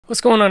What's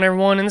going on,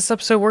 everyone? In this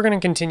episode, we're going to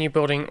continue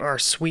building our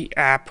sweet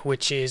app,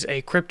 which is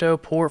a crypto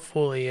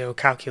portfolio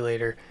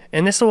calculator.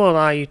 And this will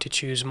allow you to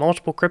choose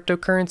multiple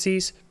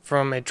cryptocurrencies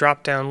from a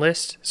drop-down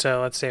list.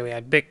 So let's say we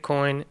had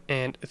Bitcoin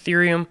and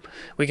Ethereum.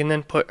 We can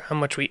then put how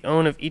much we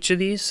own of each of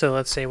these. So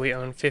let's say we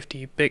own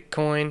 50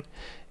 Bitcoin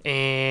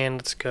and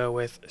let's go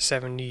with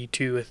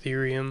 72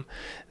 Ethereum.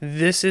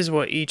 This is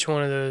what each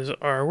one of those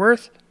are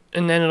worth,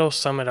 and then it'll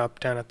sum it up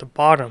down at the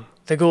bottom.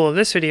 The goal of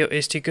this video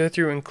is to go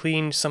through and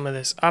clean some of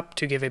this up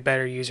to give a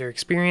better user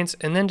experience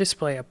and then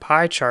display a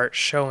pie chart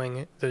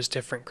showing those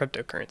different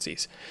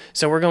cryptocurrencies.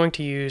 So we're going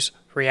to use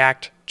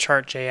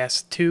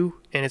react-chartjs-2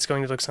 and it's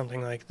going to look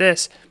something like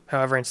this.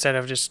 However, instead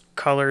of just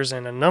colors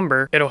and a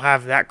number, it'll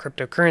have that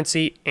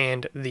cryptocurrency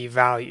and the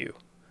value.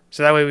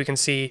 So that way we can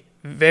see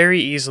very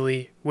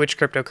easily which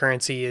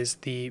cryptocurrency is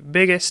the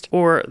biggest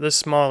or the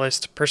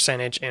smallest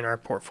percentage in our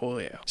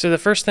portfolio. So the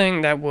first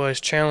thing that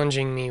was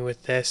challenging me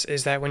with this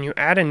is that when you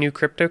add a new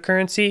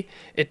cryptocurrency,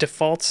 it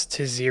defaults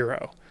to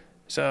 0.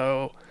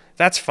 So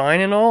that's fine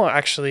and all,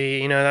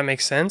 actually, that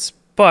makes sense.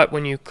 But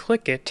when you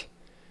click it,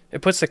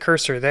 it puts the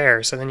cursor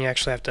there, so then you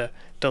actually have to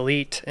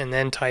delete and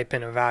then type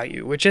in a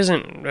value, which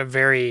isn't a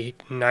very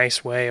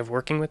nice way of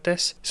working with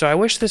this. So I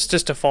wish this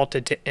just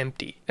defaulted to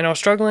empty. And I was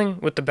struggling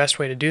with the best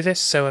way to do this,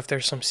 so if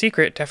there's some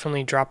secret,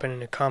 definitely drop it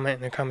in a comment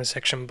in the comment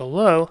section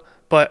below.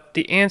 But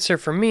the answer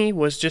for me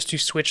was just to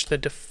switch the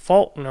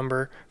default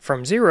number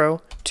from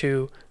 0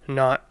 to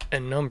not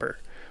a number,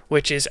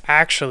 which is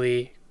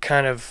actually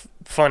kind of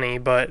funny,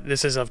 but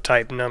this is of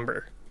type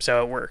number.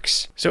 So it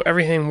works. So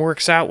everything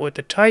works out with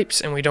the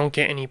types and we don't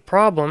get any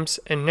problems.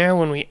 And now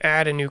when we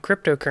add a new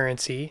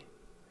cryptocurrency,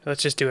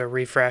 let's just do a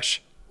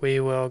refresh.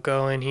 We will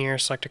go in here,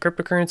 select a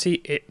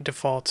cryptocurrency, it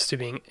defaults to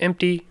being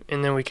empty,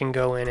 and then we can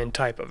go in and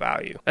type a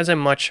value. That's a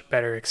much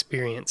better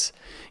experience.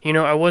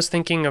 I was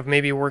thinking of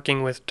maybe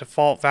working with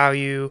default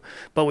value,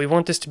 but we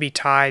want this to be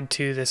tied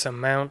to this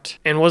amount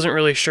and wasn't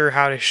really sure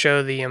how to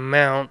show the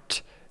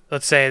amount.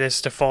 Let's say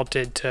this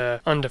defaulted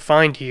to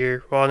undefined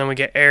here, well then we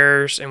get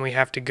errors and we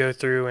have to go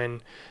through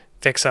and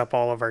fix up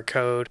all of our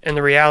code. And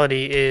the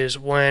reality is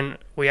when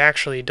we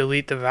actually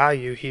delete the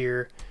value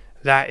here,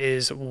 that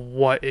is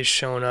what is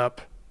shown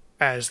up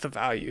as the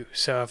value.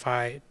 So if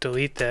I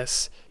delete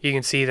this, you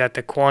can see that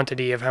the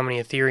quantity of how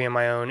many Ethereum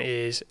I own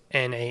is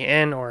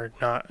NaN or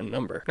not a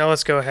number. Now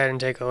let's go ahead and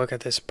take a look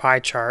at this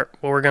pie chart.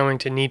 What we're going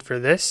to need for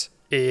this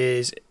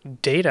is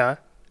data.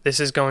 This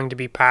is going to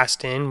be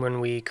passed in when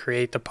we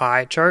create the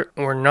pie chart.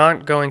 We're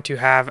not going to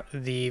have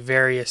the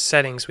various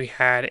settings we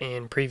had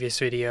in previous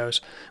videos,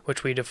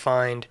 which we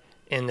defined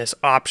in this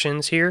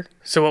options here.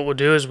 So what we'll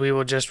do is we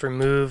will just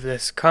remove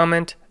this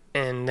comment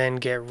and then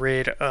get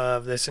rid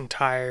of this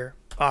entire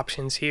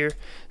options here.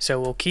 So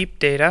we'll keep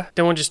data.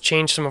 Then we'll just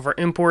change some of our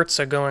imports.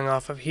 So going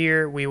off of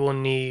here, we will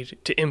need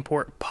to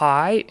import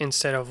pie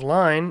instead of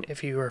line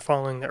if you were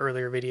following the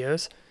earlier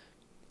videos.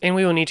 And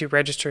we will need to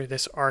register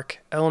this arc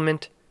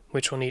element,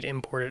 which will need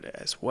imported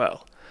as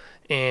well.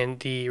 And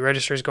the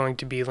register is going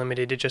to be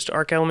limited to just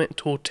arc element,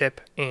 tooltip,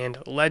 and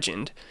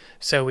legend.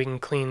 So we can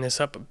clean this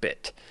up a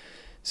bit.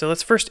 So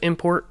let's first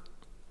import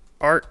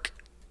arc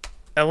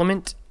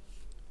element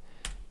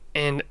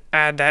and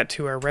add that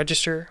to our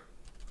register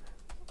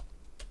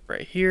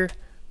right here.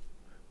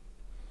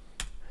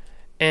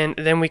 And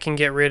then we can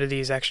get rid of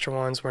these extra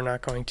ones we're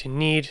not going to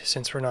need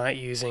since we're not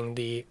using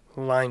the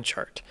line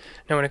chart.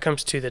 Now when it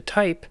comes to the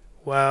type,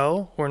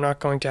 well, we're not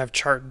going to have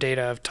chart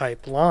data of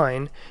type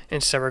line.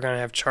 Instead, we're going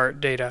to have chart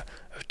data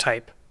of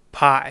type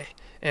pie.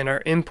 And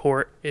our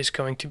import is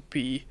going to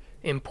be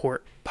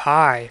import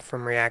pie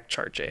from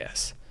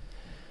react-chartjs.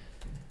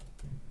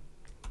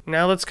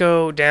 Now let's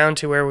go down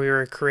to where we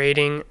were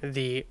creating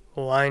the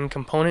line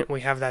component.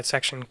 We have that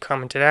section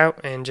commented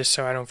out. And just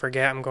so I don't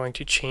forget, I'm going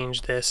to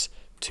change this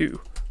to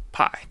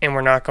pie. And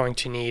we're not going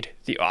to need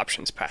the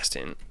options passed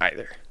in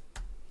either.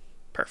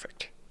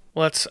 Perfect.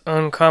 Let's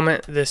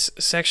uncomment this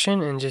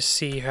section and just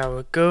see how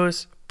it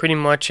goes. Pretty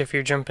much if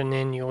you're jumping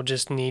in, you'll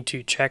just need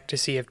to check to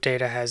see if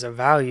data has a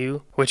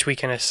value, which we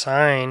can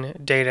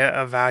assign data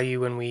a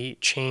value when we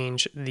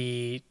change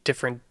the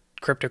different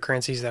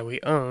cryptocurrencies that we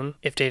own.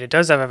 If data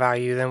does have a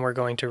value, then we're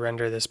going to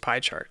render this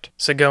pie chart.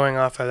 So going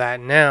off of that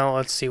now,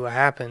 let's see what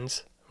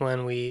happens.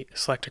 When we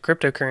select a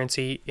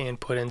cryptocurrency and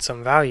put in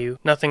some value,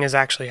 nothing is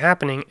actually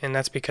happening, and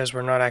that's because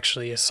we're not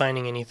actually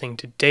assigning anything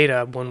to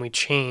data when we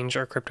change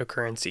our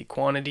cryptocurrency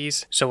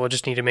quantities. So we'll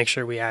just need to make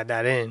sure we add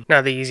that in.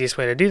 Now the easiest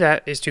way to do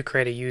that is to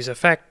create a use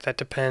effect that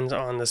depends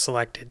on the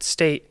selected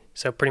state.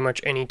 So pretty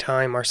much any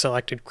time our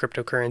selected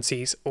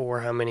cryptocurrencies or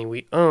how many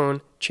we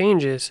own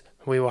changes,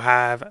 we will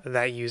have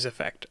that use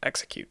effect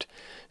execute.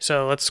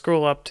 So let's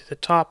scroll up to the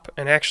top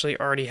and actually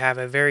already have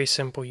a very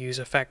simple use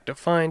effect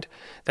defined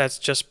that's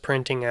just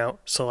printing out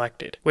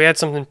selected. We had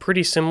something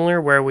pretty similar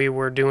where we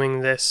were doing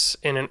this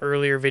in an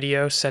earlier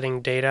video,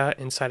 setting data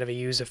inside of a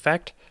use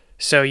effect.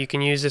 So you can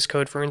use this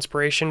code for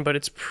inspiration, but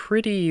it's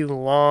pretty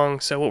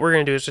long. So what we're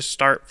going to do is just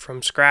start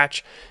from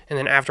scratch, and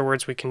then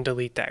afterwards we can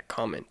delete that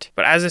comment.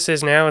 But as this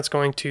is now, it's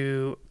going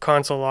to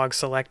console log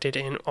selected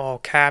in all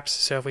caps.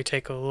 So if we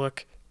take a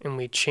look and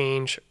we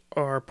change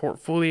our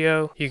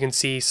portfolio, you can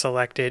see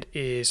selected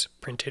is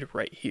printed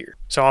right here.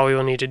 So all we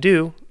will need to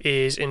do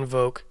is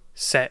invoke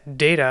set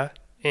data,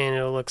 and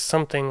it'll look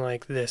something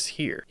like this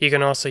here. You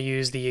can also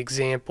use the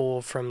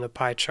example from the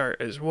pie chart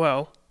as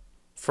well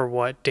for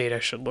what data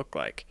should look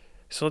like.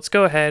 So let's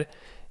go ahead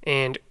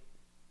and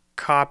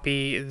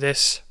copy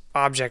this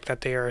object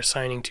that they are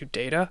assigning to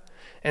data,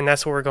 and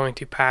that's what we're going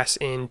to pass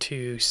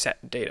into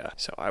set data.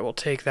 So I will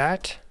take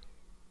that,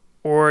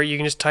 or you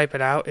can just type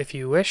it out if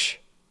you wish.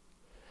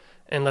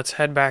 And let's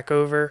head back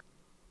over,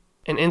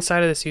 and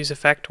inside of this use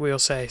effect we'll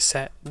say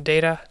set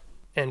data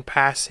and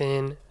pass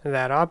in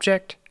that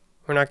object.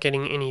 We're not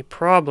getting any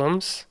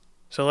problems,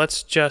 so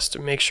let's just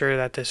make sure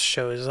that this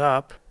shows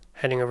up.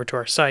 Heading over to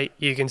our site,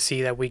 you can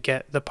see that we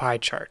get the pie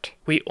chart.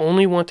 We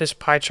only want this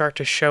pie chart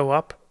to show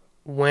up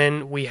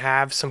when we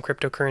have some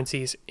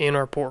cryptocurrencies in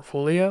our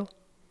portfolio.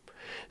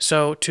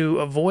 So to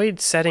avoid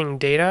setting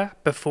data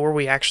before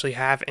we actually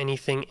have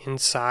anything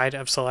inside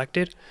of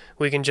selected,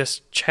 we can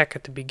just check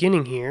at the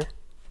beginning here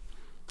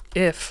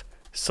if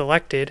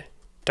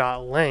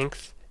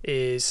selected.length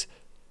is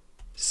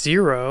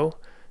 0,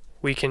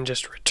 we can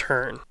just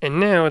return. And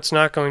now it's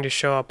not going to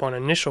show up on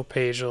initial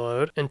page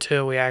load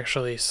until we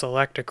actually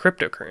select a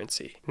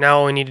cryptocurrency. Now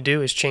all we need to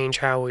do is change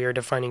how we are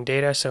defining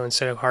data. So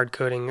instead of hard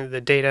coding the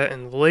data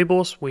and the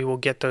labels, we will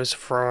get those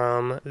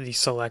from the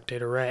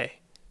selected array.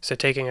 So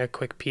taking a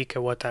quick peek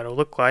at what that'll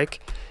look like,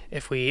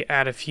 if we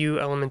add a few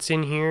elements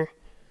in here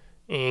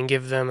and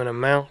give them an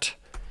amount,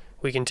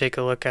 we can take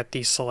a look at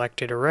the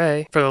selected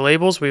array. For the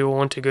labels, we will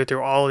want to go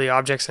through all of the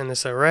objects in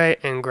this array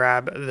and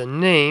grab the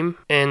name.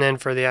 And then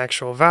for the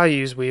actual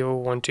values, we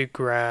will want to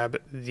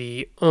grab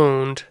the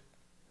owned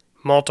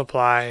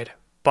multiplied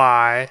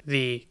by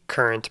the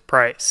current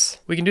price.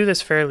 We can do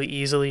this fairly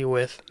easily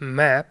with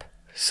map.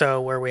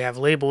 So where we have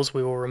labels,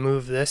 we will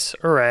remove this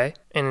array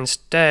and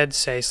instead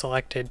say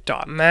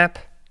selected.map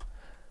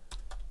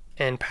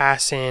and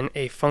pass in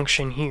a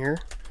function here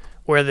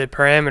where the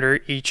parameter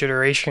each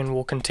iteration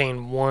will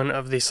contain one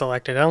of the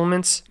selected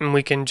elements, and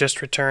we can just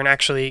return,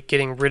 actually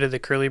getting rid of the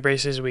curly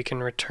braces, we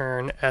can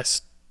return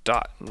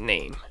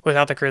s.name.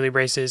 Without the curly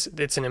braces,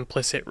 it's an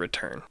implicit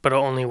return, but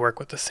it'll only work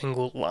with a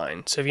single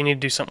line. So if you need to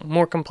do something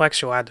more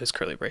complex, you'll add those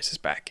curly braces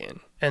back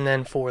in. And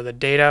then for the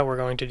data, we're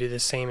going to do the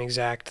same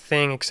exact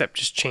thing, except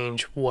just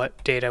change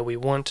what data we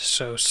want.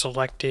 So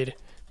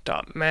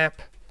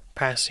selected.map,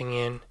 passing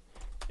in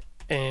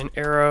an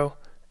arrow,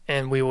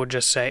 and we will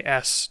just say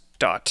s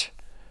dot,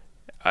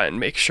 and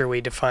make sure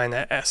we define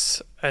that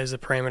s as the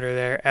parameter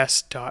there,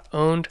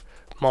 s.owned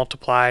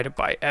multiplied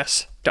by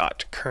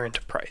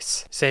s.current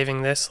price.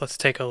 Saving this, let's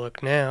take a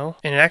look now,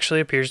 and it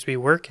actually appears to be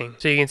working.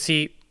 So you can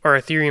see our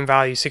Ethereum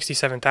value is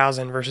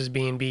 67,000 versus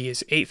BNB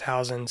is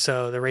 8,000,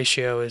 so the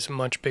ratio is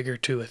much bigger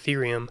to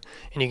Ethereum,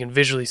 and you can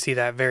visually see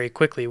that very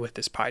quickly with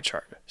this pie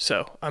chart.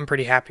 So I'm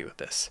pretty happy with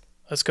this.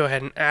 Let's go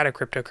ahead and add a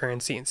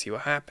cryptocurrency and see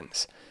what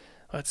happens.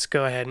 Let's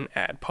go ahead and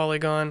add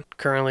Polygon.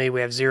 Currently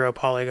we have 0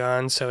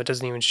 polygons, so it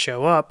doesn't even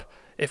show up.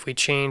 If we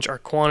change our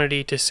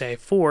quantity to say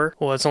 4,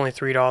 well, it's only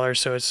 $3,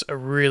 so it's a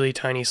really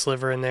tiny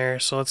sliver in there.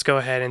 So let's go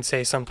ahead and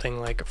say something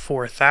like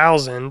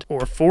 4,000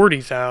 or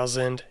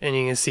 40,000, and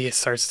you can see it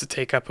starts to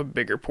take up a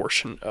bigger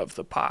portion of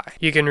the pie.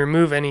 You can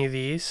remove any of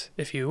these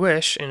if you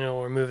wish, and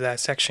it'll remove that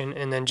section,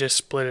 and then just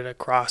split it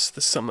across the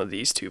sum of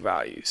these two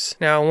values.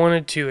 Now I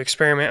wanted to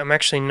experiment. I'm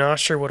actually not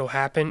sure what will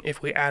happen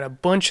if we add a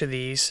bunch of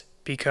these,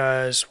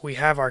 because we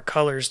have our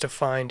colors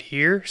defined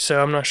here,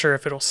 so I'm not sure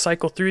if it'll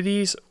cycle through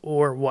these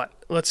or what.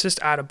 Let's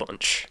just add a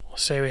bunch. We'll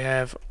say we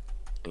have,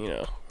 we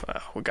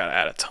gotta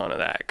add a ton of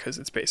that because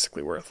it's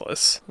basically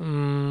worthless.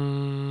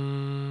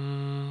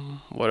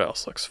 What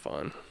else looks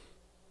fun?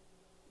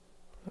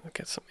 We'll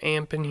get some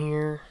amp in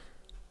here.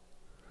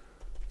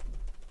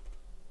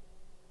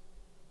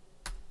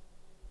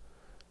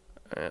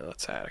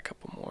 Let's add a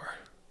couple more.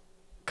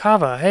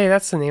 Kava, hey,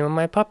 that's the name of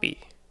my puppy.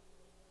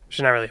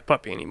 She's not really a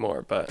puppy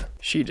anymore, but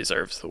she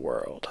deserves the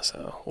world,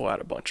 so we'll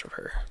add a bunch of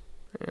her.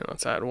 And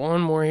let's add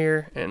one more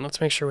here, and let's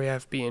make sure we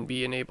have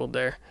BNB enabled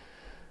there.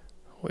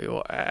 We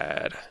will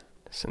add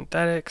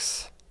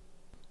synthetics.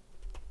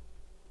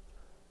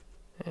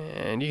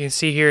 And you can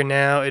see here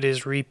now it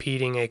is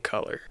repeating a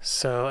color.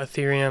 So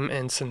Ethereum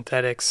and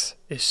synthetics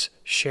is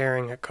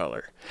sharing a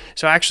color.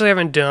 So I actually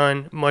haven't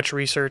done much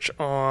research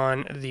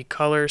on the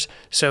colors,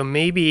 so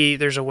maybe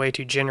there's a way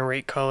to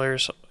generate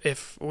colors.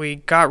 If we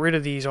got rid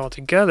of these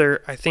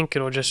altogether, I think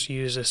it'll just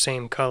use the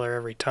same color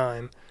every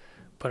time,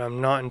 but I'm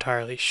not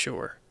entirely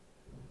sure.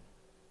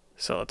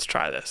 So let's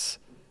try this.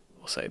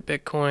 We'll say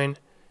Bitcoin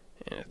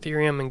and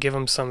Ethereum and give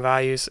them some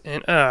values,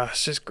 and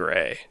it's just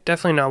gray.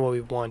 Definitely not what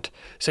we want.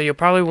 So you'll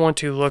probably want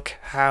to look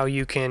how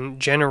you can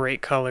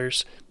generate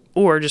colors,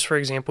 or just for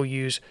example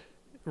use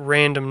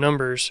random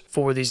numbers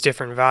for these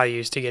different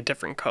values to get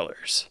different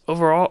colors.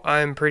 Overall,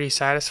 I'm pretty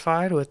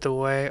satisfied with the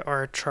way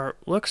our chart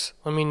looks.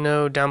 Let me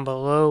know down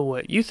below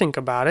what you think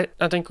about it.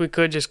 I think we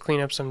could just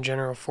clean up some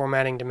general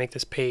formatting to make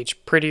this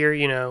page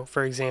prettier,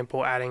 for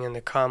example, adding in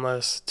the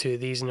commas to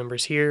these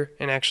numbers here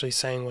and actually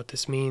saying what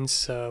this means.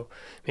 So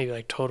maybe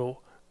like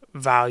total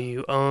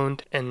value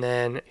owned, and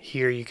then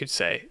here you could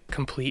say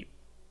complete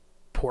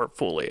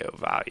portfolio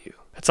value.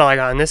 That's all I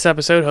got in this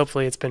episode.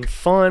 Hopefully it's been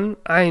fun.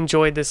 I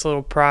enjoyed this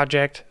little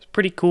project. It's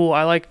pretty cool.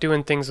 I like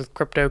doing things with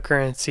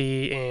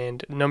cryptocurrency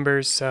and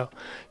numbers, so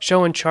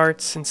showing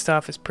charts and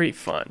stuff is pretty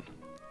fun.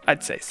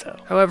 I'd say so.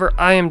 However,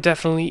 I am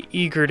definitely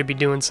eager to be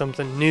doing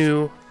something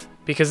new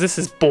because this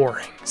is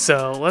boring.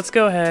 So let's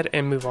go ahead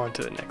and move on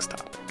to the next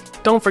topic.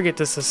 Don't forget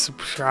to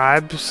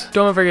subscribe.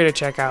 Don't forget to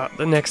check out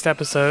the next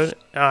episode.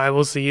 I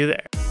will see you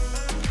there.